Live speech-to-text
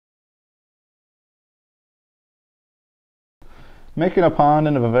Making a pond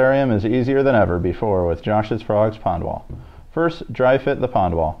in a vivarium is easier than ever before with Josh's Frogs pond wall. First, dry fit the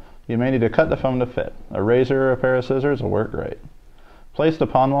pond wall. You may need to cut the foam to fit. A razor or a pair of scissors will work great. Place the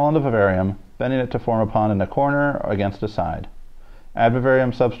pond wall in the vivarium, bending it to form a pond in a corner or against a side. Add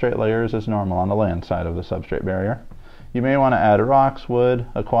vivarium substrate layers as normal on the land side of the substrate barrier. You may want to add rocks, wood,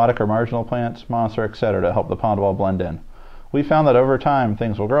 aquatic or marginal plants, moss, or etc. to help the pond wall blend in. We found that over time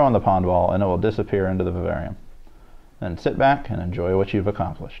things will grow on the pond wall and it will disappear into the vivarium. Then sit back and enjoy what you've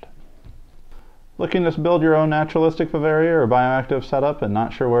accomplished. Looking to build your own naturalistic vivaria or bioactive setup and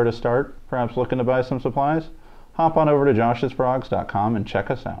not sure where to start? Perhaps looking to buy some supplies? Hop on over to joshsfrogs.com and check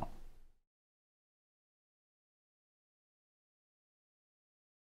us out.